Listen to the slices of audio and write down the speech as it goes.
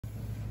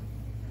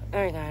All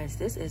right, guys,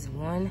 this is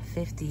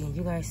 $150, and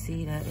you guys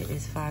see that it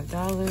is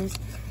 $5.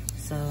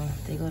 So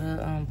they go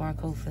to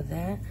barcode for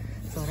that.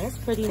 So that's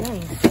pretty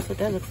nice. That's what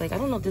that looks like. I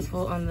don't know if this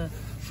fall on the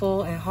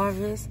fall and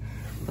harvest,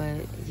 but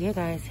yeah,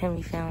 guys,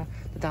 Henry found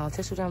the dollar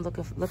tissue that I'm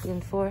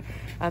looking for.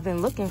 I've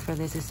been looking for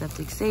this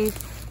aseptic safe,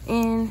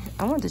 and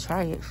I wanted to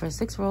try it for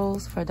 6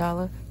 rolls for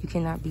 $1. You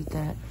cannot beat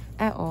that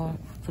at all.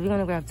 So we're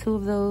gonna grab 2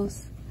 of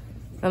those,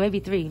 or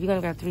maybe 3. We're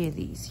gonna grab 3 of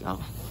these,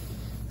 y'all.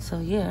 So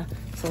yeah,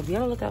 so be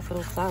on the lookout for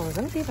those flowers.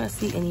 Let me see if I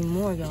see any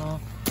more, y'all,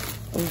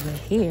 over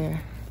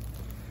here.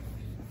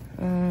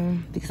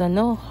 Because I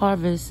know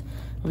harvest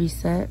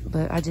reset,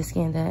 but I just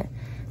scanned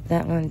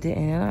that one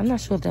didn't. And I'm not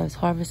sure if that was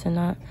harvest or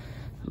not,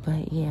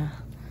 but yeah.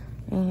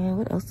 And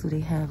what else do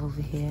they have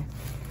over here?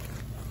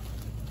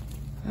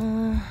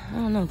 I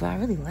don't know, but I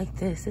really like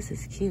this. This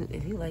is cute.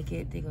 If you like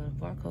it, they go to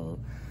barcode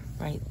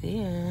right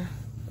there.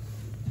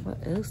 What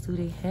else do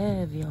they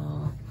have,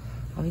 y'all?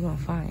 Are we gonna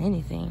find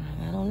anything?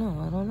 I don't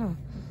know.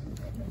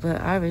 But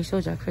I already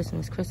showed y'all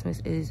Christmas. Christmas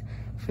is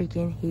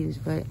freaking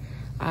huge, but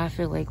I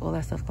feel like all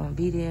that stuff gonna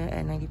be there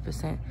at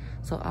 90%,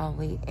 so I'll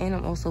wait. And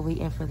I'm also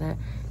waiting for that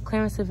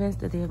clearance events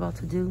that they're about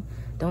to do.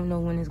 Don't know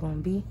when it's gonna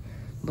be,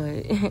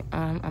 but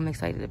I'm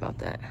excited about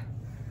that.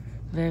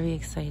 Very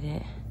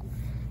excited.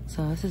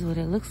 So this is what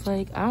it looks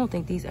like. I don't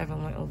think these ever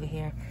went over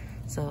here,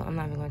 so I'm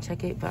not even gonna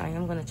check it, but I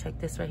am gonna check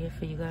this right here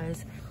for you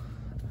guys.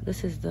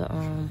 This is the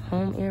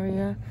home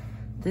area.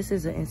 This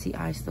is an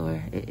NCI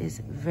store. It is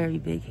very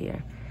big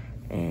here,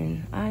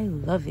 and I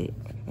love it.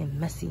 And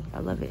messy. I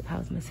love it how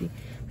it's messy.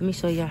 Let me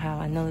show y'all how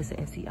I know it's an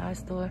NCI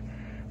store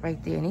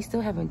right there. And they still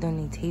haven't done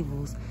any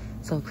tables.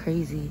 So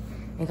crazy.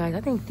 And guys,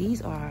 I think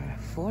these are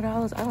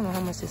 $4. I don't know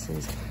how much this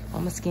is. I'm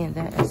gonna scan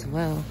that as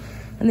well.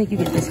 I think you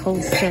get this whole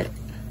set.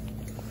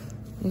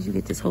 You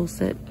get this whole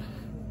set.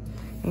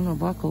 Ain't no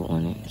barcode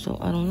on it, so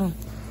I don't know.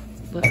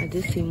 But I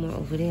did see more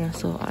over there,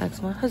 so I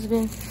asked my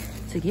husband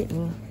to get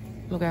me. I'm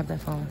gonna grab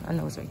that phone. I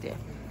know it's right there.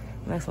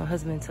 I'm gonna ask my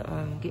husband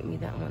to get me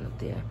that one up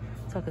there,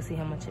 so I can see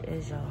how much it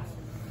is, y'all.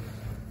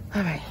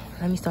 All right,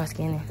 let me start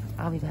scanning.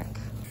 I'll be back.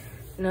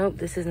 Nope,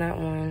 this is not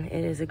one.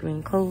 It is a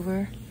green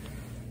clover.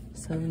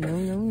 So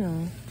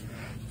no.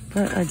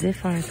 But I did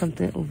find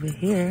something over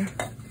here.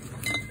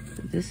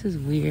 This is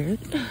weird.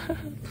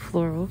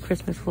 Floral,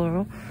 Christmas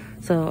floral.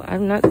 So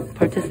I'm not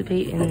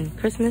participating in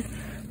Christmas,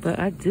 but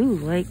I do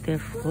like their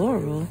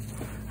floral.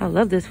 I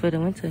love this for the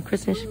winter.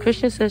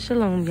 Christian says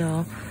Shalom,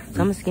 y'all.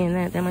 So I'm gonna scan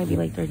that. That might be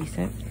like 30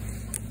 cents.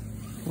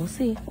 We'll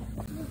see.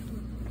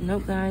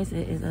 Nope, guys,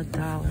 it is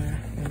 $1.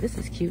 And this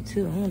is cute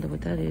too. I wonder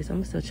what that is. I'm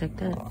gonna still check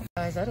that.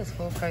 Guys, that is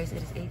full price.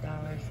 It is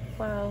 $8.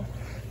 Wow.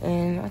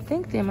 And I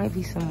think there might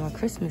be some more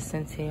Christmas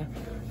scents here.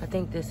 I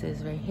think this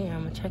is right here.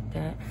 I'm gonna check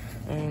that.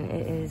 And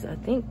it is, I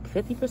think,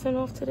 50%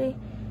 off today.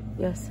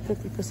 Yes,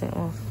 50%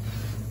 off.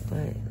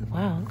 But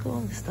wow, look at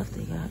all the stuff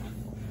they got.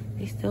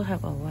 They still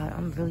have a lot.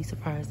 I'm really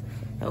surprised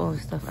at all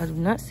this stuff. I do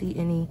not see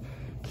any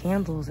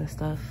candles and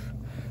stuff.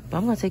 But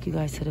I'm gonna take you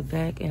guys to the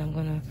back, and I'm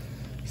gonna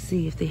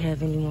see if they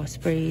have any more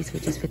sprays,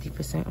 which is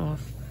 50%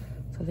 off.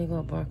 So they got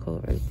a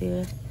barcode right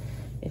there,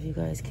 if you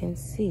guys can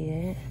see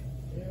it.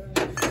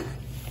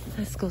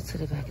 Let's go to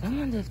the back. And I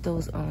wonder if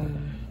those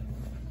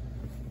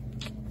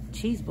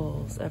cheese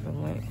balls ever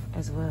went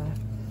as well.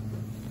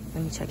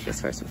 Let me check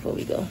this first before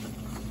we go.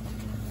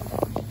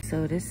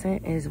 So this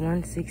scent is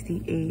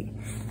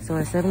 $168. So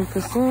at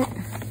 70%,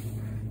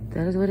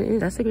 that is what it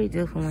is. That's a great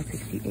deal for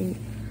 $168.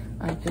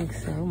 I think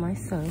so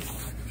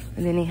myself.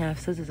 And then they have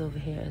scissors over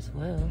here as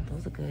well.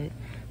 Those are good.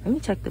 Let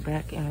me check the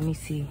back and let me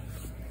see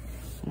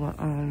what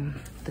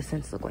the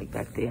scents look like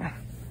back there.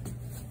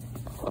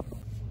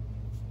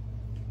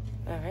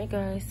 Alright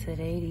guys,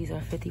 today these are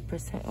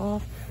 50%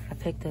 off. I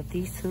picked up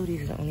these 2.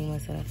 These are the only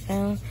ones that I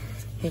found.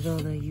 Here go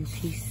the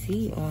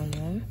UPC on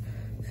them.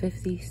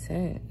 50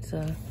 cents.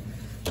 So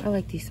I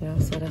like these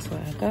smells, so that's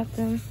why I got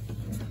them.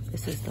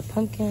 This is the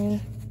pumpkin,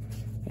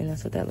 and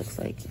that's what that looks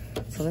like.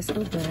 So let's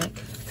go back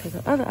to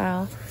the other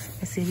aisle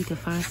and see if we can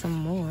find some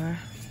more.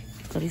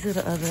 So these are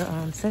the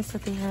other scents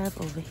that they have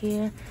over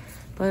here,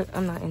 but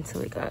I'm not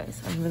into it,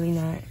 guys. I'm really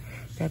not.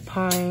 That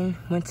pine,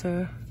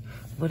 winter,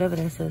 whatever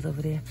that says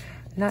over there,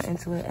 not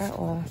into it at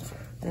all.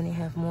 Then they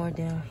have more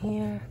down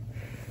here.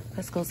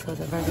 Let's go to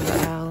the regular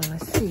aisle and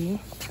let's see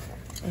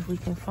if we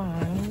can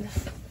find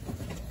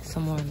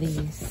some more of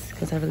these,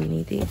 because I really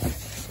need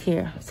these.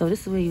 Here, so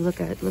this is where you look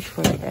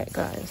for it at,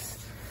 guys.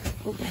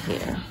 Over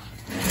here.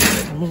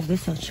 I'll move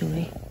this out your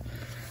way.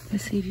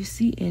 Let's see if you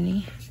see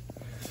any.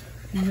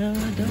 No,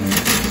 I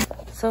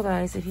don't. So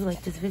guys, if you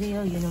like this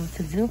video, you know what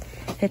to do.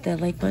 Hit that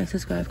like button,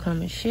 subscribe,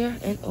 comment, share,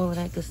 and all of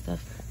that good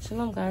stuff.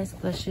 Shalom, guys.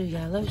 Bless you.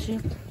 Y'all loves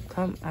you.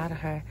 Come out of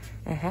her.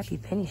 And happy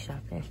penny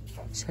shopping.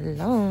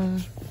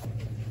 Shalom.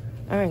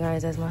 Alright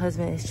guys, as my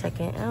husband is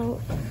checking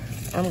out,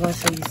 I'm going to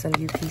show you some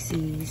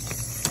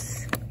UPCs.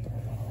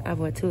 I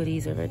bought 2 of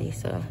these already,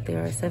 so they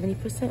are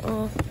 70%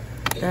 off.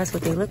 That's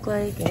what they look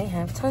like, and they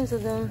have tons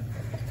of them.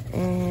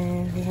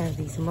 And they have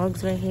these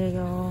mugs right here,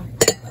 y'all.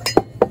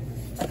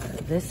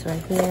 This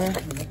right here,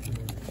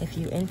 if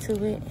you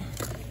into it,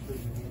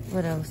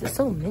 What else? It's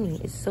so many.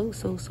 It's so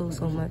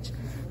much.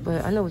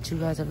 But I know what you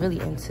guys are really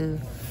into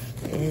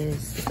is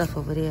stuff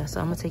over there. So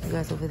I'm gonna take you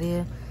guys over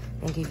there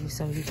and give you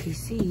some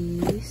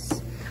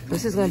UPCs.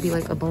 This is gonna be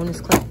like a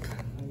bonus clip.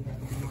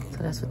 So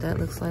that's what that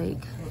looks like.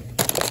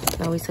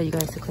 I always tell you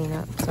guys to clean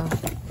up, so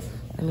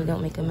let me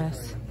don't make a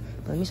mess.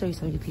 But let me show you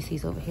some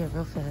UPCs over here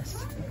real fast.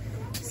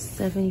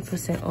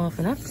 70% off,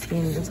 and I've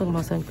scanned these. I'm talking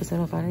about 70%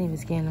 off. I didn't even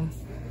scan them.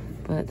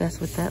 But that's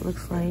what that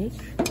looks like.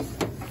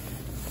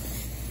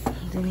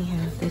 Then we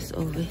have this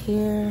over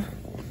here.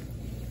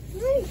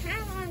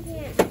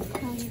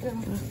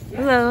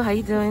 Hello, how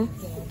you doing?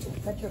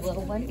 That's your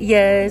little one?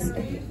 Yes.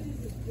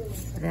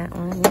 That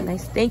one, yeah,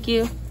 nice. Thank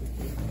you.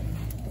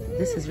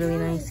 This is really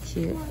nice,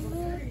 cute.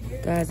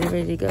 Guys, they're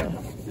ready to go.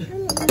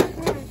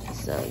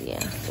 So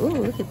yeah.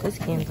 Ooh, look at this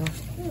candle.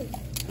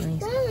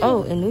 Nice.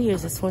 Oh, and New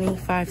Year's is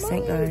 25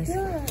 cents, guys.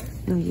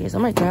 New Year's. I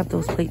might grab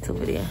those plates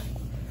over there.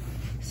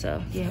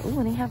 So yeah. Ooh,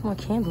 and they have more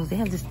candles. They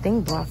have this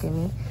thing blocking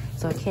me,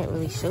 so I can't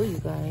really show you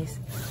guys.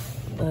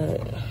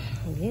 But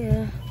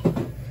yeah,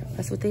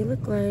 that's what they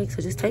look like.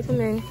 So just type them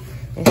in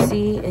and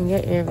see in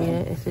your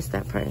area if it's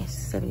that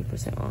price,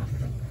 70% off.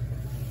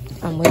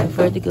 I'm waiting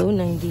for it to go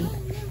 90.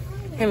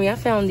 Henry, I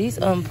found these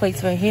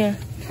plates right here.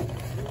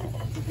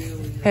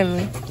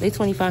 Henry, they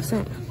 25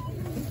 cents.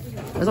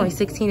 There's only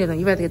 16 of them.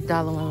 You rather get the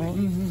dollar one, right?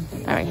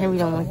 Mm-hmm. All right, Henry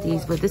don't want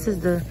these, but this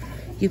is the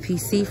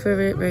UPC for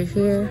it right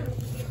here.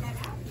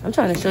 I'm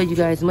trying to show you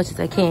guys as much as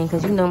I can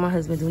because you know my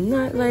husband do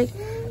not like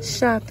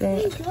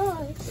shopping.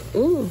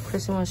 Ooh,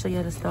 Christian want to show you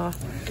how to star.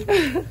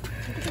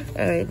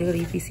 All right, they go to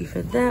UPC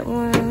for that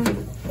one.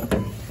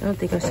 I don't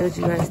think I showed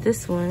you guys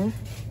this one.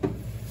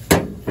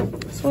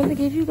 Just wanted to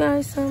give you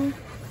guys some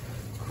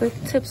quick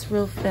tips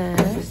real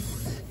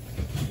fast.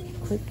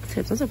 Quick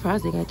tips. I'm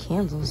surprised they got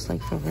candles,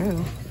 like for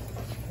real.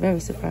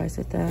 Very surprised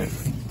at that.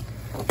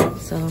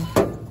 So,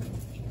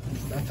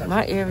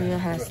 my area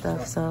has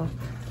stuff, so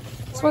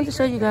just wanted to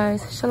show you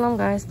guys. Shalom,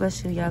 guys.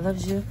 Bless you. Y'all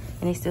loves you.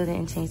 And they still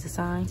didn't change the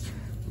sign.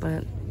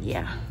 But,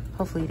 yeah.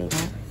 Hopefully they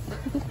don't.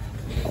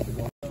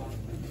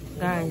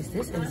 Guys,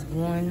 this is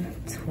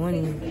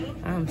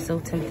 $120. I'm so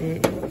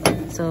tempted.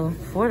 So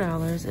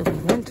 $4, it was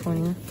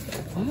 $120.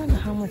 I wonder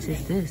how much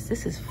is this.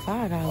 This is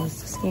 $5 to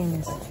scan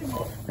this.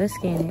 Let's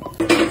scan it.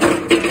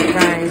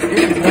 Guys,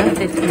 this is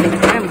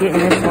 $150. I'm getting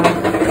this one.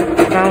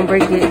 If I don't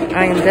break it,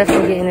 I am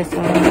definitely getting this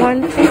one.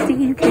 $150.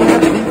 You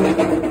cannot beat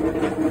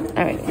it.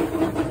 All right.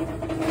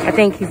 I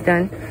think he's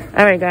done.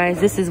 All right, guys,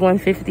 this is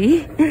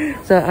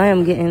 $150. So I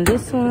am getting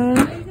this one,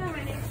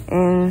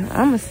 and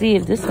I'm gonna see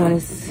if this one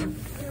is.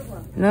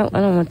 No,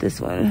 I don't want this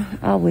one.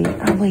 I'll wait.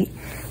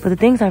 But the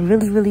things I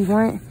really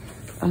want,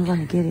 I'm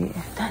gonna get it.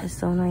 That is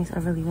so nice. I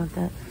really want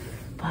that.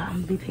 But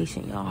I'm gonna be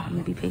patient, y'all. I'm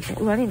gonna be patient.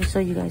 Oh, I didn't even show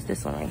you guys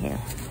this one right here.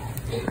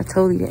 I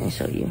totally didn't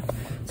show you.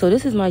 So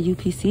this is my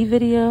UPC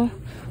video.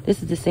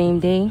 This is the same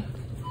day,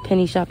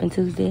 Penny Shopping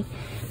Tuesday.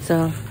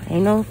 So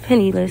ain't no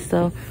penny list.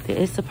 So there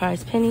is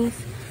surprise pennies.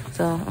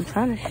 So I'm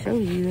trying to show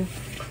you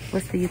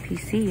what's the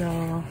UPC,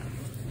 y'all.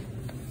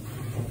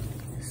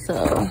 So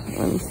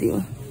let me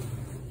see.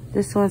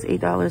 This one's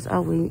 $8.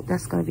 I'll wait.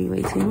 That's gonna be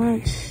way too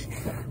much.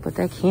 But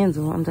that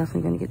candle, I'm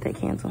definitely gonna get that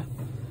candle.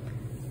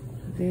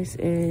 This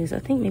is, I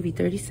think maybe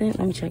 30 cents.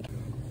 Let me check.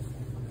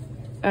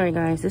 All right,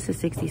 guys, this is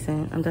 60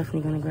 cents. I'm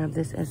definitely gonna grab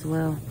this as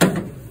well.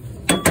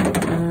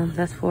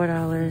 That's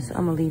 $4.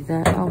 I'm gonna leave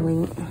that. I'll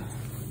wait.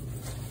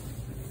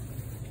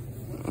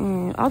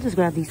 And I'll just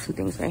grab these two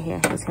things right here.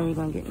 That's how we're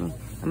gonna get me.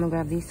 I'm gonna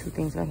grab these two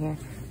things right here.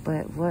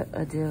 But what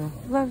a deal.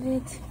 Love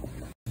it.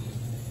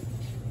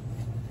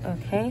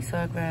 Okay, so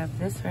I grabbed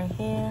this right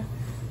here.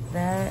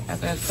 That, I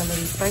grabbed some of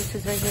these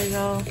spices right here,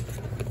 y'all.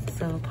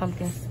 So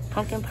pumpkin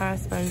pie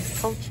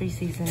spice, poultry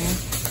seasoning.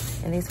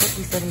 And they're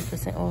supposed to be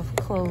 70% off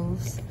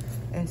cloves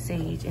and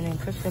sage. And then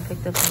Christian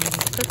picked up some of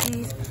these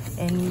cookies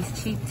and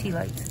these cheap tea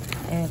lights.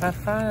 And if I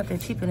find out they're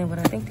cheaper than what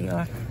I think they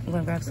are, I'm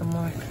gonna grab some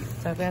more.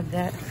 So I grabbed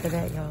that for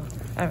that, y'all.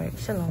 All right,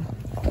 shalom.